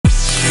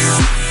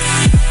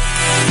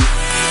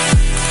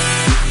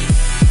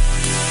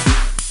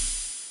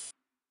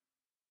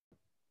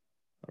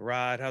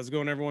right. How's it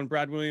going, everyone?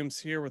 Brad Williams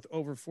here with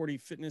Over 40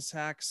 Fitness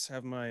Hacks.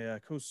 Have my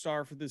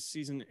co-star for this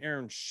season,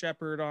 Aaron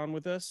Shepard, on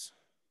with us.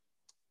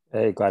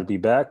 Hey, glad to be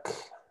back.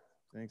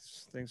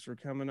 Thanks for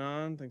coming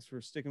on. Thanks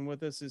for sticking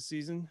with us this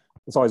season.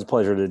 It's always a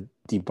pleasure to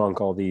debunk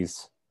all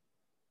these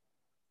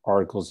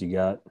articles you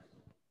got.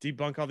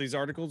 Debunk all these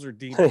articles or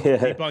Yeah.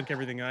 debunk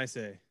everything I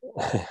say?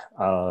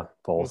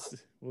 Both.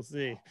 We'll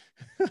see.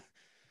 All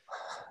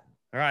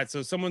right.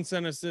 So someone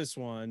sent us this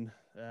one.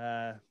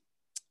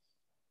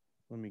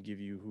 Let me give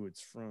you who it's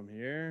from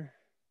here.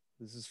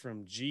 This is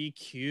from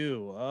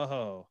GQ.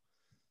 Oh,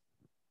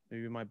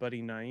 maybe my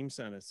buddy Naeem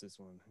sent us this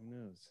one. Who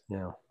knows?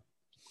 Yeah. All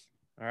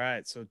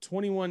right. So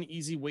 21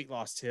 easy weight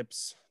loss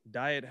tips,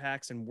 diet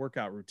hacks, and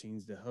workout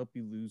routines to help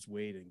you lose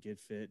weight and get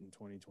fit in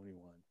 2021.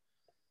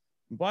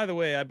 And by the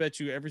way, I bet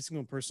you every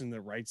single person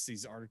that writes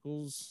these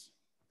articles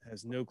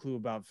has no clue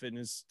about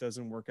fitness,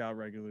 doesn't work out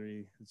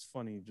regularly. It's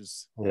funny.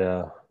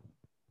 Yeah.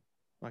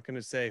 I'm not going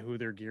to say who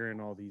they're gearing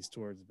all these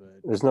towards,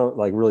 but There's no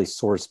really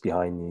source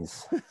behind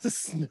these.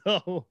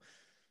 no.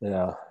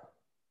 Yeah.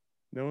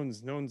 No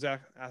one's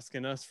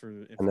asking us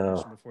for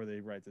information before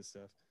they write this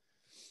stuff.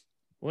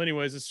 Well,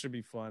 anyways, this should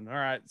be fun. All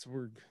right, so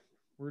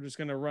we're just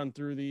gonna run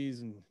through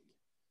these, and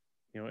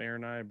Aaron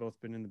and I have both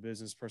been in the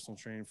business, personal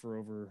training for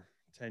over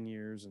 10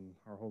 years and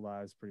our whole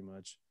lives pretty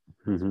much.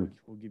 Mm-hmm. So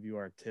we'll give you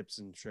our tips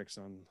and tricks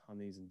on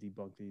these and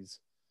debunk these.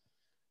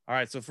 All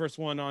right, so first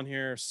one on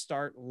here: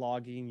 start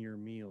logging your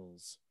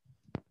meals.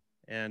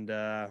 And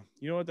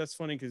you know what? That's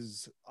funny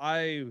because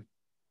I,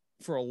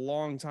 for a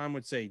long time,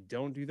 would say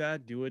don't do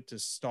that. Do it to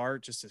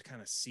start, just to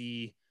kind of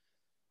see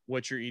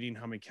what you're eating,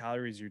 how many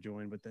calories you're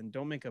doing, but then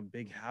don't make a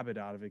big habit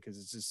out of it because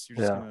it's just you're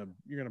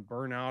gonna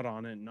burn out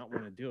on it and not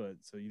want to do it.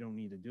 So you don't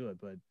need to do it.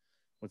 But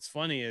what's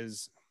funny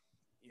is,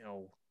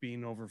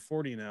 being over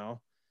 40 now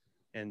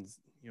and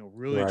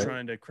really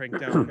trying to crank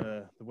down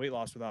the weight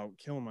loss without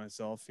killing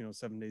myself,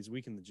 7 days a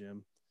week in the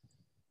gym,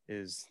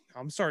 is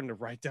I'm starting to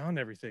write down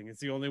everything. It's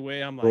the only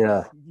way I'm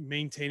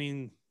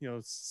maintaining,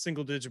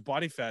 single digit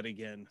body fat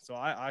again. So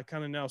I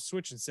kind of now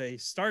switch and say,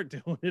 start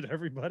doing it,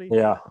 everybody.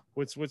 Yeah.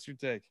 What's your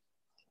take?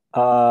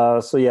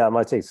 So yeah,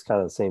 my take's kind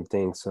of the same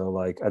thing. So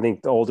I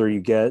think the older you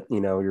get,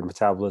 your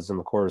metabolism,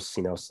 of course,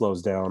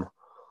 slows down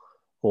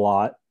a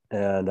lot.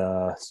 And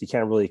so you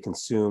can't really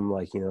consume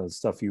the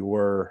stuff you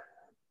were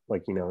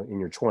in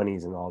your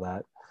 20s and all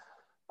that.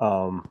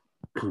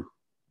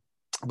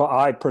 But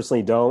I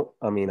personally don't.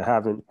 I mean, I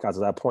haven't got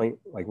to that point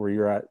where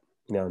you're at,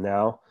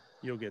 now.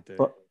 You'll get there.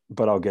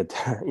 But I'll get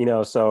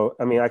there, So,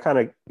 I mean, I kind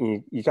of,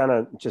 you kind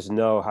of just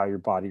know how your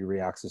body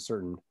reacts to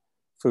certain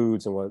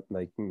foods and what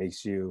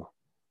makes you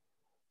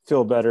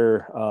feel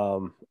better.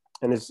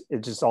 And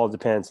it just all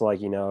depends,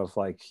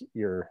 if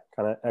you're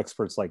kind of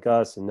experts like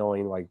us and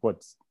knowing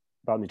what's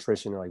about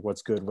nutrition,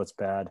 what's good, what's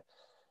bad.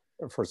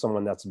 For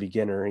someone that's a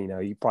beginner,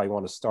 you probably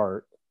want to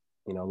start,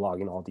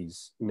 logging all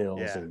these meals.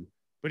 Yeah.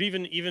 But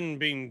even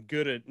being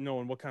good at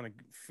knowing what kind of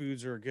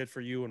foods are good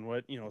for you and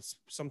what,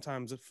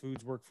 sometimes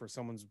foods work for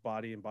someone's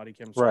body and body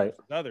chemistry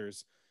with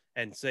others,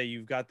 and say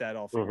you've got that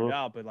all figured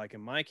out. But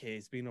in my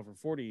case, being over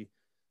 40,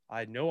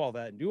 I know all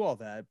that and do all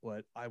that,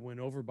 but I went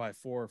over by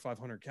 400 or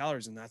 500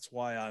 calories. And that's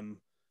why I'm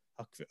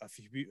a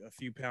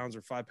few pounds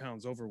or 5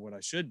 pounds over what I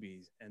should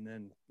be. And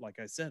then, like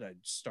I said, I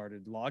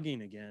started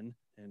logging again,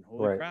 and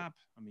holy crap.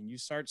 I mean, you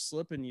start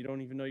slipping, you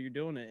don't even know you're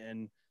doing it.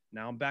 And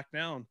now I'm back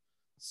down.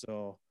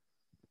 So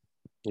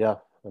yeah,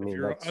 I mean, if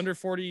you're under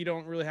 40, you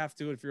don't really have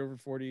to. If you're over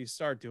 40,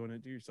 start doing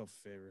it. Do yourself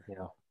a favor.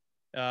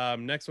 Yeah.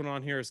 Next one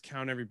on here is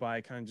count every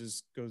bite. Kind of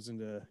just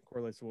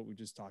correlates to what we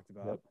just talked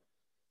about.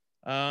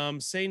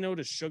 Yep. Say no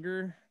to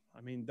sugar.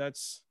 I mean,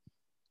 that's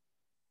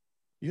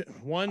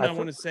one. I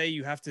want to say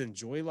you have to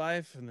enjoy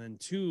life, and then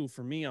two,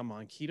 for me, I'm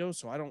on keto,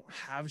 so I don't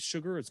have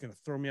sugar. It's going to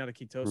throw me out of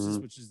ketosis,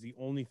 which is the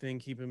only thing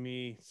keeping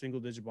me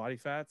single-digit body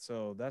fat.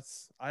 So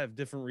I have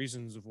different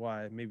reasons of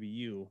why. Maybe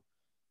you.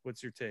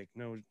 What's your take?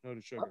 No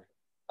to sugar.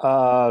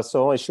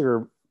 So only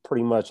sugar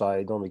pretty much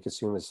I normally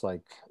consume is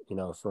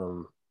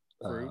from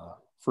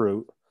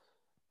fruit.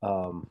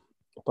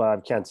 But I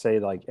can't say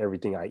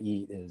everything I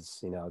eat is,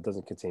 it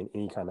doesn't contain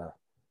any kind of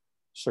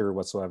sugar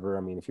whatsoever.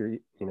 I mean, if you're,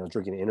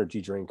 drinking an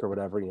energy drink or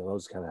whatever,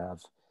 those kind of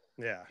have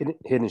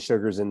hidden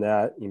sugars in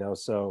that,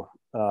 so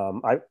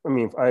I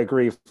mean, I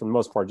agree for the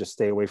most part, just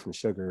stay away from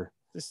sugar.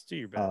 Just do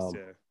your best.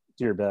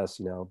 Do your best,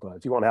 but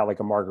if you want to have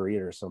a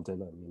margarita or something,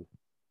 I mean,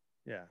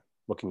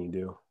 what can you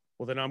do?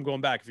 Well, then I'm going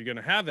back. If you're going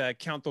to have that,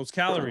 count those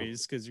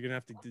calories, because you're going to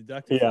have to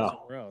deduct it from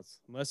somewhere else,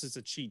 unless it's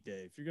a cheat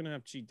day. If you're going to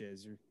have cheat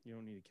days, you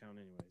don't need to count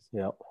anyways.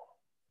 Yep.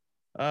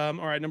 All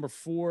right. Number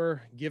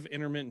 4, give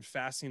intermittent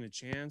fasting a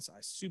chance. I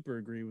super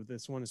agree with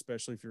this one,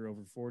 especially if you're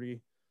over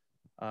 40.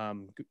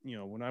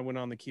 When I went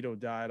on the keto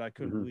diet, I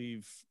couldn't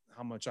believe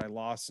how much I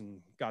lost and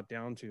got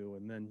down to,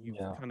 and then you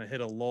kind of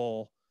hit a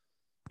lull.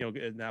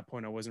 At that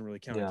point, I wasn't really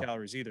counting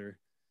calories either.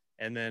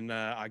 And then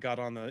I got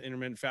on the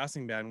intermittent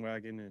fasting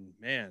bandwagon, and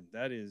man,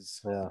 that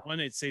is one,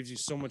 it saves you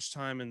so much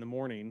time in the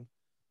morning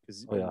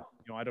because Oh,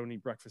 yeah. I don't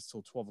eat breakfast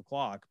till 12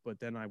 o'clock, but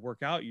then I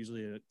work out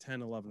usually at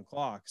 10, 11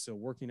 o'clock. So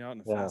working out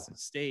in a Yeah. fasted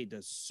state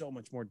does so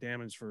much more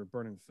damage for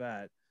burning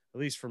fat, at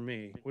least for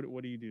me.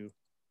 What do you do?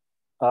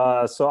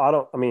 So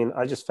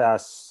I just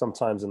fast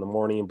sometimes in the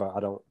morning,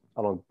 but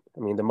I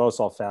mean, the most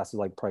I'll fast is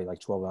like probably like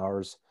 12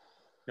 hours.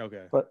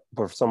 Okay. But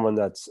for someone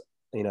that's,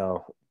 you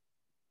know,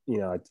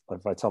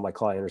 if I tell my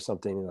client or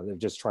something, they're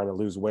just trying to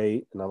lose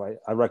weight, and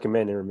I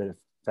recommend intermittent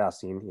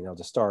fasting,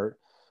 to start.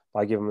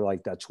 I give them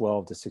like that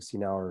 12 to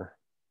 16 hour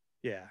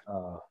Yeah.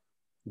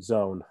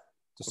 zone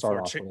to start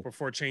off with.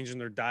 Before changing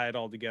their diet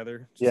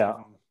altogether.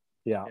 Yeah.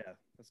 Yeah. Yeah.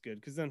 That's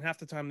good. Because then half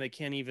the time they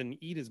can't even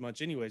eat as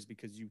much anyways,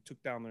 because you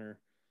took down their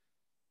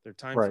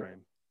time Right.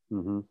 frame.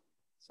 Mm-hmm.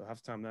 So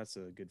half the time that's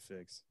a good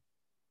fix.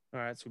 All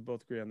right. So we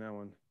both agree on that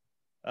one.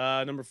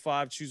 Number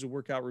 5, choose a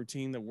workout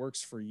routine that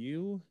works for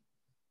you.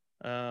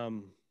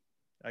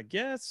 I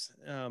guess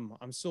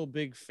I'm still a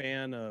big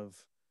fan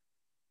of,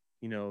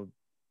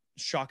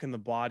 shocking the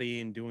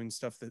body and doing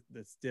stuff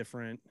that's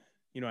different.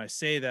 I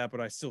say that, but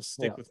I still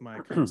stick with my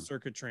kind of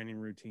circuit training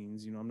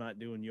routines. I'm not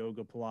doing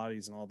yoga,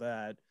 Pilates, and all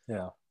that.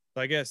 Yeah.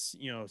 So I guess,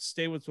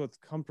 stay with what's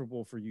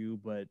comfortable for you,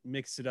 but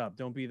mix it up.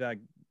 Don't be that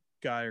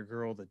guy or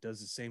girl that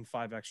does the same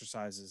 5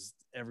 exercises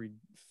every,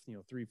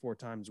 3-4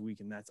 times a week,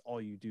 and that's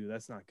all you do.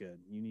 That's not good.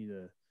 You need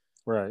to,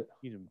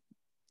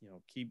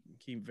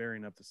 keep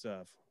varying up the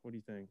stuff. What do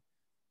you think?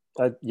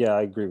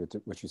 I agree with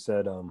what you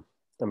said.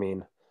 I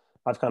mean,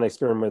 I've kind of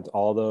experimented with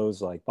all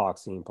those, like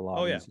boxing, Pilates,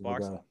 Oh yeah, yoga.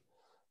 boxing.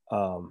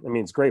 I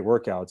mean, it's great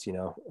workouts,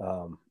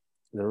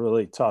 they're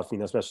really tough,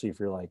 especially if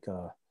you're like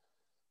a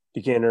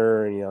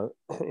beginner and,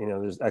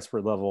 there's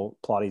expert level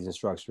Pilates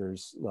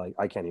instructors, like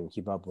I can't even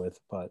keep up with,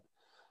 but,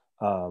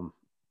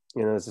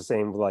 it's the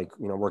same like,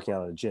 working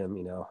out at a gym,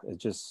 it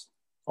just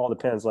all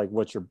depends like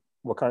what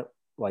kind,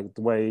 like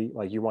the way,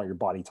 like you want your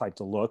body type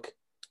to look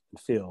and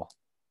feel.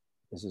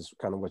 This is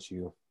kind of what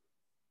you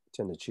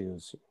tend to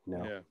choose,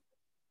 Yeah.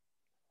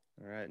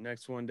 All right.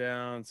 Next one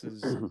down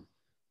says,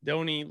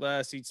 don't eat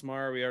less, eat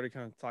smart. We already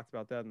kind of talked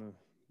about that in the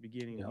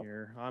beginning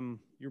here.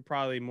 You're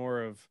probably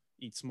more of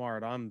eat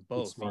smart. I'm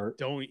both. Eat smart.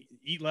 Don't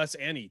eat less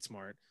and eat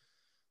smart.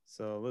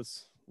 So we'll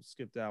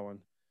skip that one.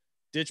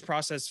 Ditch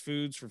processed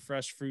foods for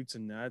fresh fruits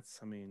and nuts.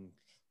 I mean,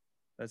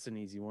 that's an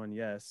easy one.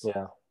 Yes.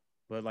 Yeah.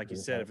 But like you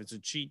said, if it's a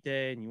cheat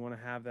day and you want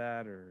to have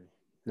that or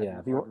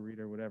if you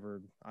margarita or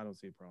whatever, I don't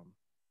see a problem.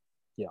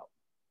 Yeah.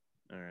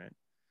 All right.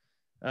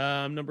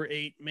 Number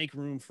 8, make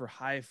room for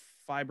high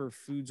fiber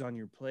foods on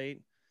your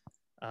plate.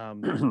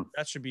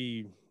 That should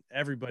be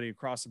everybody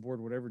across the board,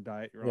 whatever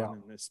diet you're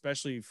on, and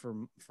especially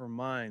for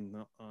mine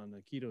on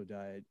the keto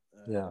diet.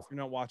 If you're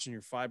not watching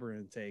your fiber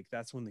intake,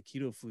 that's when the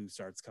keto flu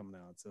starts coming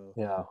out. So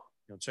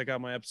check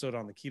out my episode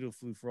on the keto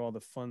flu for all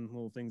the fun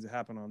little things that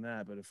happen on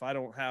that. But if I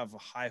don't have a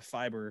high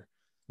fiber,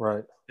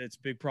 right, it's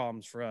big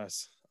problems for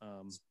us.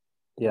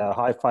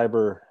 High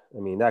fiber.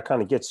 I mean, that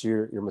kind of gets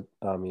your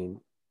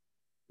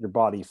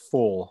body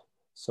full.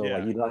 So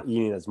like you're not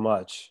eating as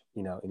much,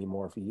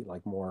 anymore if you eat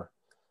like more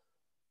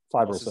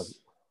fiber stuff.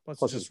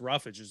 Plus it's just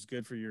roughage is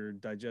good for your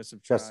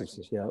digestive tract.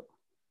 Yep.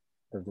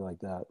 Everything like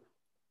that.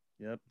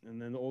 Yep.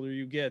 And then the older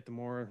you get, the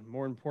more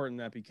important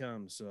that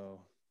becomes.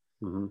 So,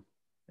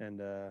 and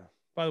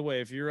by the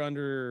way, if you're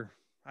under,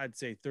 I'd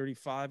say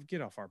 35,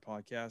 get off our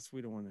podcast.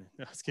 We don't want to.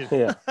 No, I was kidding.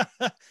 Yeah.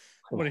 I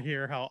want to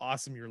hear how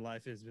awesome your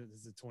life is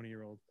as a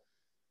 20-year-old.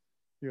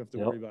 You don't have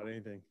to worry about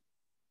anything.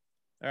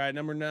 All right,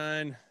 number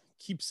 9.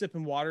 Keep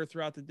sipping water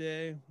throughout the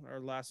day. Our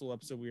last little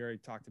episode, we already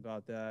talked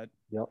about that.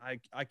 Yep.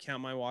 I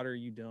count my water.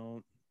 You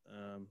don't.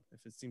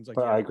 If it seems like,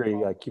 but I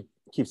agree. I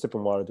keep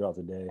sipping water throughout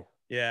the day.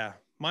 Yeah,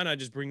 mine. I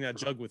just bring that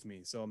jug with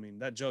me. So I mean,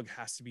 that jug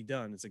has to be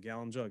done. It's a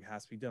gallon jug.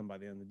 Has to be done by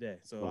the end of the day.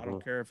 So I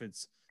don't care if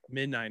it's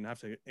midnight and I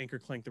have to anchor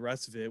clank the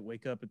rest of it.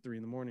 Wake up at 3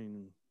 a.m.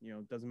 and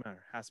it doesn't matter.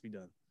 It has to be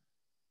done.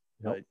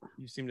 But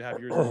you seem to have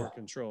yours under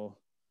control.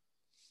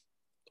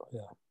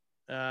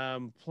 Yeah.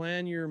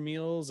 Plan your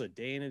meals a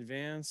day in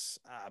advance.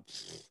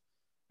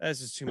 That's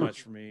just too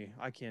much for me.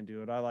 I can't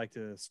do it. I like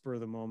to spur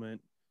the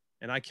moment,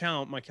 and I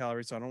count my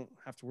calories so I don't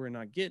have to worry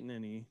not getting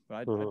any.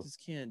 But I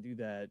just can't do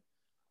that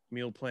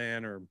meal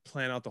plan or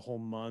plan out the whole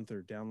month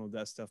or download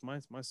that stuff. My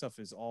stuff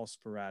is all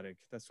sporadic.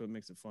 That's what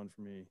makes it fun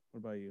for me. What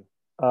about you?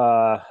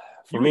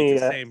 For me, eat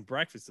the same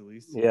breakfast at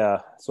least. Yeah,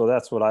 so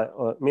that's what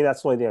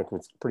that's the only thing I'm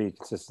pretty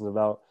consistent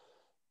about.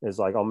 Is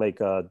like I'll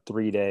make a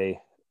 3-day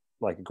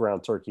like a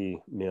ground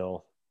turkey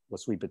meal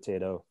with sweet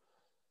potato,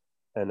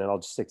 and then I'll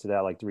just stick to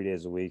that like 3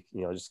 days a week.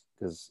 Just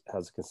because it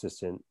has a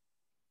consistent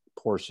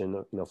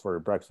portion, for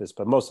breakfast.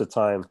 But most of the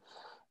time,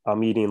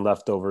 I'm eating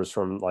leftovers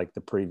from like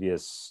the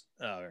previous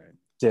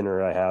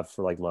dinner I have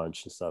for like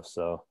lunch and stuff.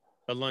 So,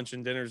 but lunch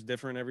and dinner is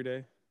different every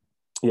day.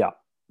 Yeah,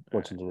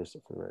 lunch and dinner is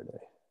different every day.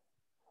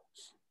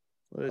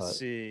 Let's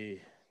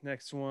see.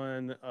 Next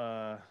one.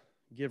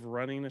 Give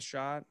running a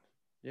shot.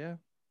 Yeah.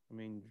 I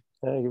mean,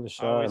 give it a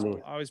shot.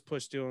 I always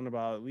push doing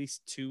about at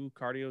least 2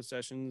 cardio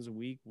sessions a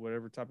week,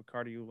 whatever type of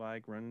cardio you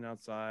like, running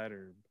outside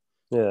or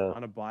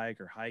on a bike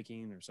or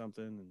hiking or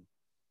something.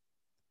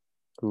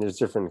 And there's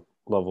different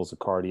levels of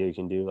cardio you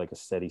can do, like a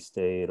steady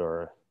state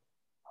or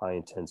high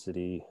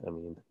intensity. I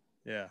mean,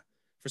 Yeah.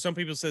 For some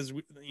people, it says,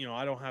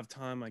 I don't have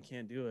time, I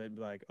can't do it.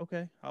 Like,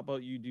 okay, how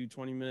about you do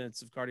 20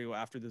 minutes of cardio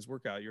after this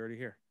workout? You're already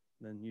here.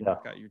 Then you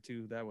knock out your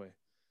 2 that way.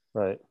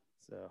 Right.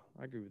 So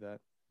I agree with that.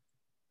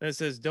 And it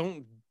says,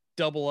 don't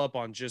double up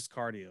on just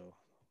cardio.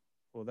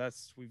 Well,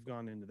 we've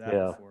gone into that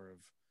before of,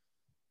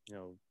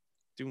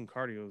 doing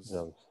cardio is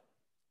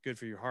good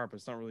for your heart, but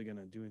it's not really going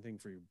to do anything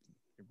for your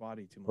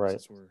body too much. Right.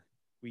 That's where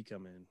we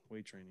come in,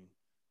 weight training.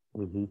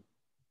 Mm-hmm.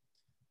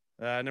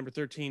 Number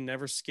 13,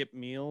 never skip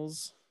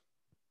meals.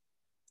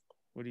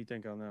 What do you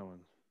think on that one?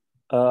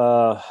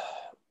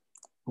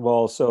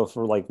 Well, so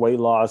for like weight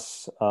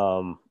loss,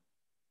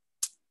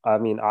 I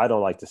mean, I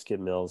don't like to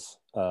skip meals,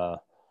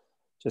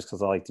 just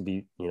because I like to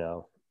be,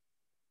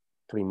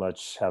 pretty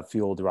much have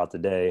fuel throughout the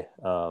day.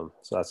 So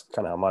that's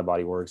kind of how my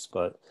body works.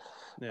 But,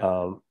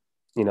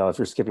 if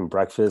you're skipping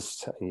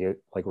breakfast,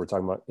 like we're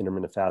talking about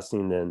intermittent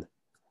fasting, then,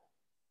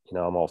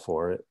 I'm all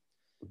for it.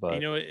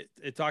 But,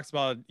 it talks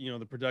about,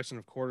 the production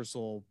of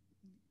cortisol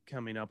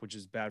coming up, which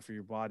is bad for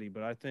your body.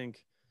 But I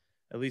think,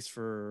 at least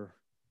for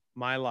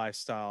my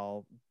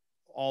lifestyle,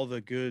 all the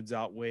goods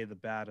outweigh the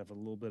bad of a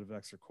little bit of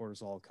extra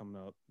cortisol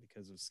coming up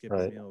because of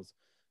skipping meals.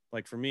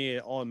 Like for me,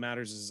 all it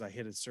matters is I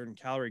hit a certain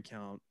calorie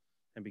count.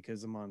 And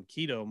because I'm on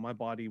keto, my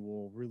body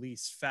will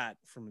release fat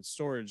from its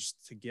storage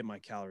to get my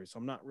calories. So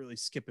I'm not really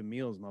skipping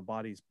meals. My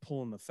body's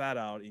pulling the fat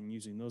out and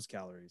using those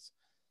calories.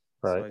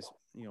 Right. So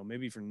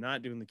maybe if you're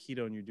not doing the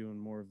keto and you're doing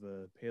more of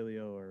the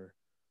paleo or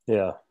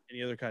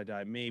any other kind of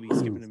diet, maybe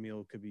skipping a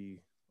meal could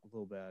be a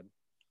little bad.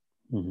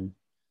 Mm-hmm.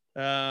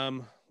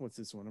 What's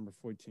this one? Number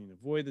 14.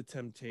 Avoid the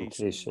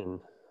temptation.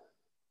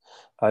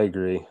 I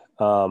agree.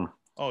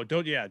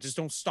 Just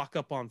don't stock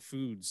up on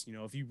foods.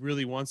 If you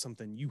really want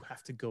something, you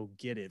have to go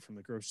get it from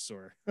the grocery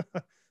store.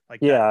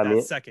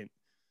 Second.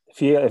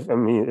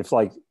 If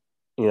like,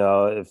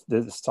 if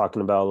this is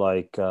talking about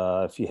like,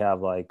 if you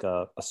have like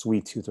a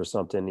sweet tooth or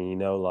something,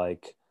 and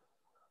like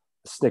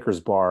a Snickers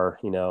bar,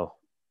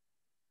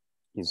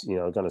 is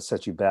going to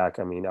set you back.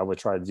 I mean, I would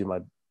try to do my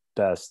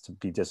best to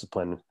be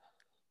disciplined,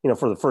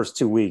 for the first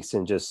 2 weeks,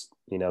 and just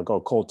go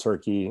cold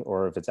turkey,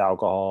 or if it's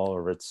alcohol,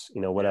 or if it's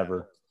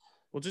whatever.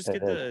 Well, just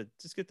get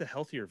the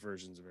healthier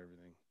versions of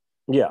everything.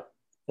 Yeah,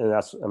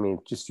 and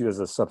just use as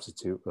a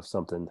substitute of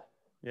something.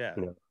 Yeah.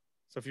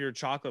 So if you're a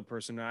chocolate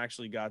person, I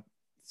actually got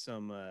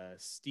some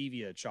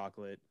stevia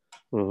chocolate.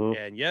 Mm-hmm.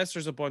 And yes,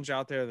 there's a bunch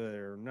out there that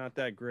are not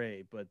that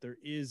great, but there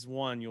is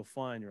one you'll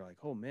find you're like,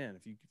 oh man,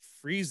 if you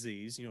freeze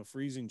these,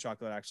 freezing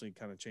chocolate actually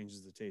kind of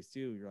changes the taste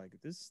too. You're like,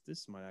 this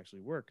might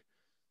actually work.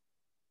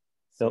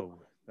 So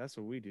that's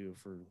what we do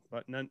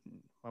but my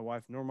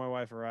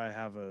wife or I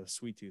have a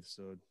sweet tooth.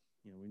 So,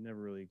 we never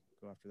really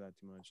go after that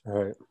too much. All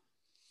right.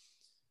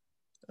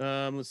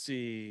 Let's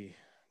see.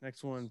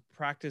 Next one,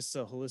 practice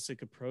a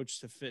holistic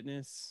approach to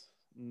fitness.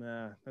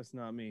 Nah, that's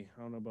not me.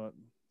 I don't know about,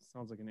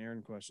 sounds like an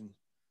Aaron question.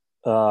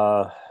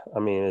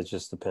 It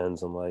just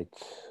depends on like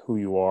who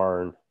you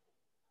are and,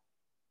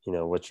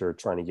 what you're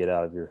trying to get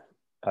out of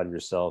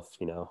yourself,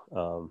 it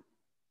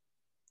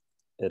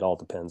all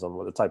depends on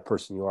what the type of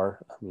person you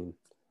are.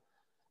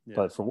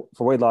 But for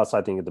weight loss,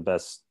 I think the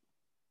best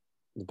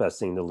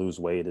thing to lose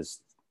weight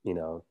is,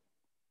 to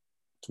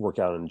work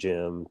out in the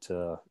gym,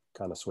 to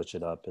kind of switch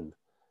it up and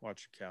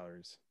watch your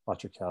calories.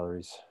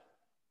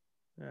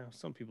 Yeah.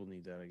 Some people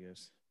need that, I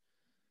guess.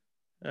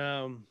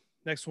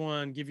 Next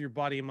one, give your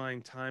body and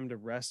mind time to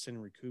rest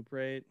and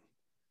recuperate.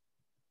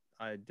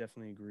 I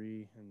definitely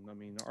agree.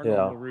 And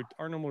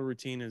our normal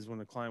routine is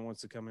when a client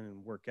wants to come in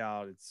and work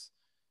out, it's,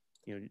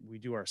 we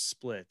do our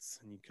splits,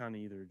 and you kind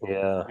of either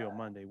do a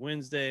Monday,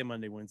 Wednesday,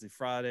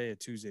 Friday, a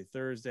Tuesday,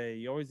 Thursday.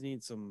 You always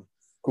need some.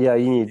 Yeah,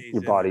 you need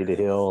your body to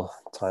heal,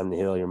 time to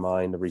heal, your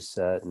mind to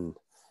reset, and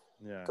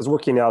because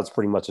working out is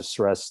pretty much a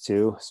stress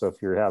too. So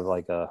if you have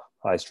like a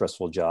high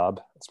stressful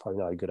job, it's probably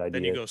not a good idea.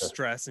 Then you go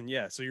stress, and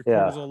so your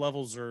cortisol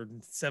levels are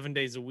 7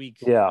 days a week.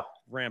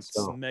 Ramped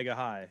mega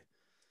high.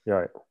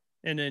 Right.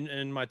 And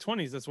in my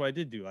 20s, that's what I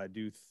did. I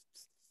do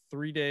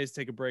 3 days,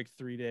 take a break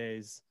 3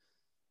 days.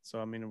 So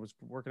it was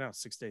working out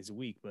 6 days a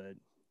week, but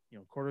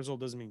cortisol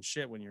doesn't mean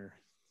shit when you're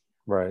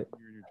right.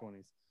 You're in your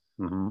 20s.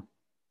 Mm-hmm.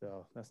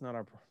 So that's not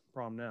our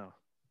problem now.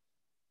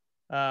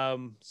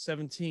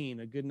 17,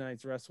 a good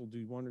night's rest will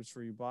do wonders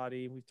for your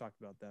body. We've talked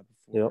about that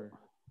before. Yep.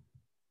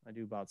 I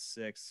do about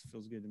 6.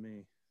 Feels good to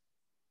me.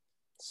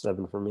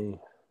 7 for me.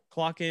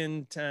 Clock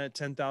in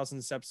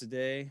 10,000 steps a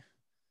day.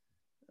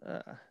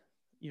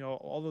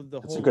 All of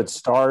the It's a good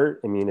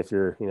start. if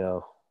you're,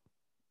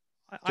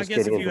 I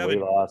guess if you have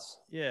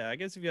I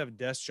guess if you have a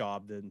desk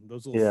job, then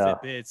those little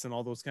Fitbits and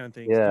all those kind of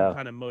things do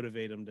kind of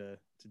motivate them to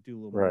do a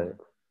little more.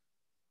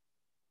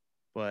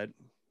 But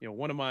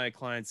one of my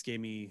clients gave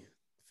me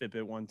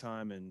Fitbit one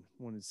time and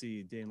wanted to see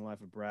a day in the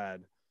life of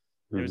Brad.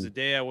 There was a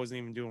day I wasn't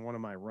even doing one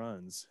of my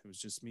runs. It was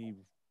just me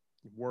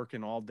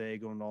working all day,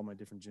 going to all my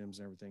different gyms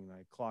and everything. And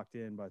I clocked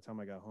in by the time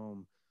I got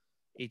home,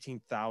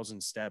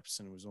 18,000 steps,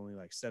 and it was only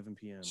like 7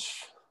 p.m.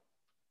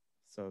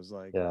 So I was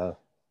like, yeah.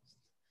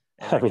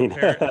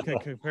 And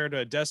compared to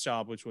a desk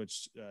job, which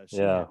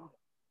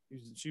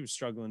she was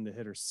struggling to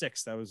hit her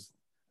 6. I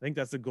think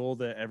that's the goal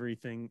that every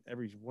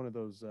one of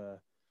those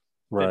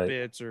Right.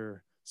 Fitbits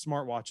or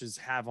smartwatches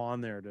have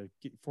on there to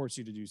force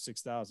you to do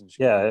 6,000.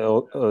 Yeah,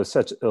 it'll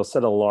set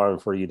an alarm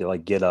for you to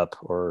like get up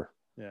or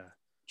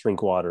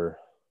drink water.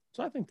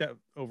 So I think that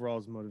overall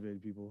has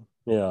motivated people.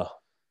 Yeah.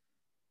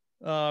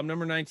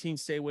 Number 19,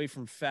 stay away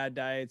from fad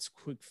diets,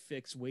 quick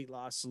fix weight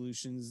loss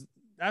solutions.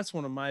 That's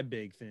one of my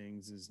big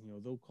things is,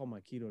 they'll call my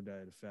keto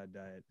diet a fad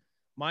diet.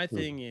 My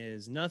thing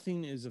is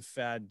nothing is a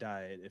fad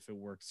diet if it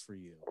works for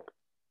you.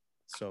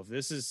 So if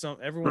this is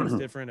everyone's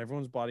different,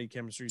 everyone's body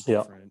chemistry is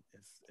different.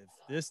 If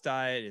this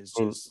diet is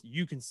just,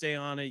 you can stay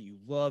on it, you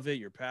love it,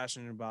 you're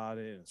passionate about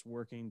it, and it's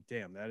working,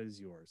 damn, that is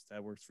yours.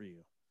 That works for you.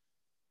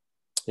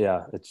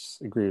 Yeah, it's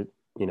agree.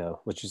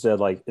 What you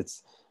said, like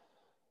it's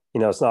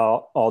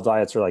not all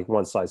diets are like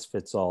one size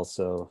fits all.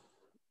 So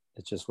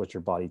it's just what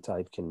your body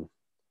type can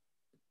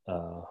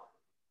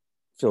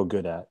feel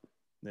good at.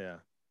 Yeah.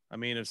 I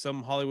mean, if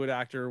some Hollywood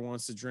actor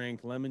wants to drink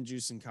lemon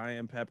juice and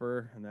cayenne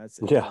pepper and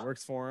it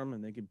works for them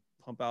and they could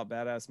pump out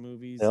badass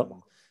movies. Yep.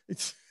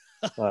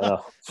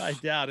 I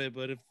doubt it,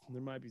 but if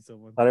there might be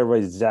someone. Not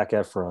everybody's Zac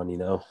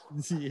Efron,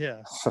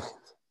 Yeah.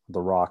 The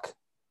Rock.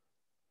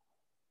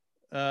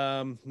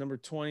 Number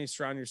 20,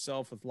 surround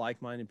yourself with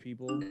like-minded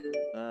people.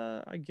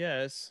 I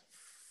guess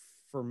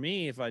for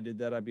me, if I did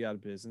that, I'd be out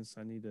of business.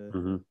 I need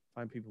to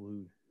find people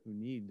who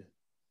need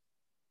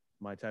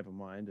my type of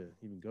mind to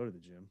even go to the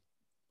gym.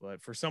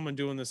 But for someone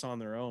doing this on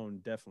their own,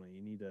 definitely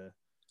you need to.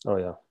 Oh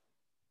yeah.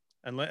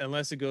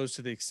 Unless it goes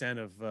to the extent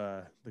of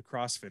the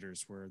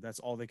CrossFitters, where that's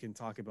all they can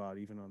talk about,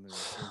 even on their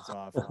days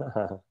off.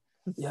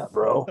 Yeah,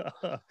 bro.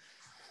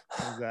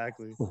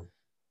 Exactly.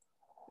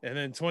 And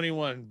then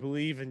 21,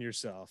 believe in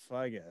yourself.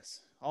 I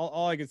guess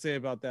all I could say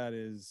about that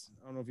is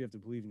I don't know if you have to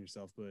believe in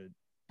yourself, but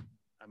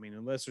I mean,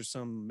 unless there's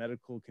some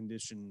medical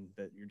condition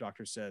that your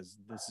doctor says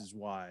this is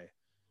why.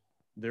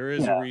 There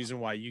is a reason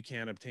why you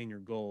can't obtain your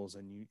goals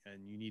and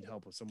you need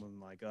help with someone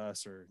like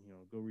us, or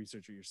go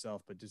research it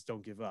yourself, but just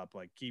don't give up.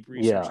 Like keep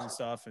researching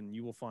stuff and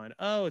you will find,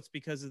 it's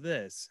because of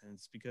this and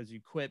it's because you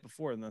quit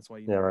before and that's why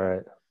you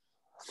right.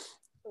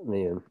 I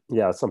mean,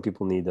 some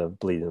people need to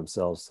believe in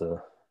themselves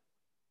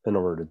in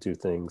order to do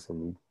things.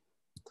 And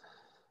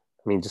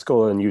I mean, just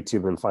go on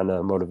YouTube and find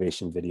a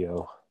motivation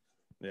video.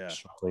 Yeah.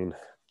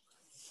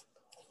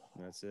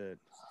 That's it.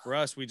 For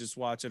us, we just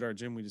watch at our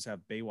gym. We just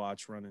have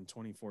Baywatch running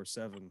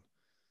 24/7.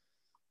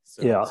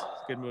 So it's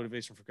good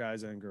motivation for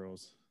guys and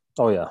girls.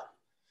 Oh yeah.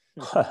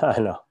 I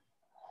know.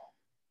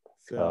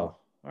 So all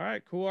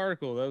right, cool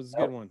article. That was a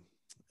good one.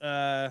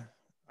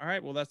 All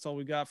right, well that's all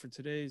we got for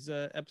today's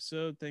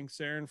episode. Thanks,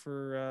 Aaron,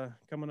 for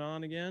coming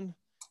on again.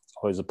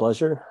 Always a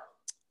pleasure.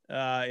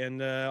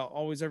 And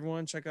always,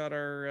 everyone, check out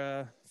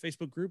our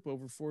Facebook group,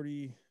 Over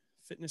 40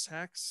 Fitness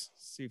Hacks.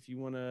 See if you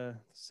want to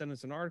send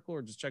us an article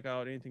or just check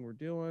out anything we're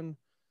doing.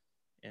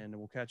 And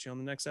we'll catch you on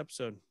the next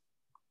episode.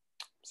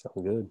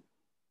 Sounds good.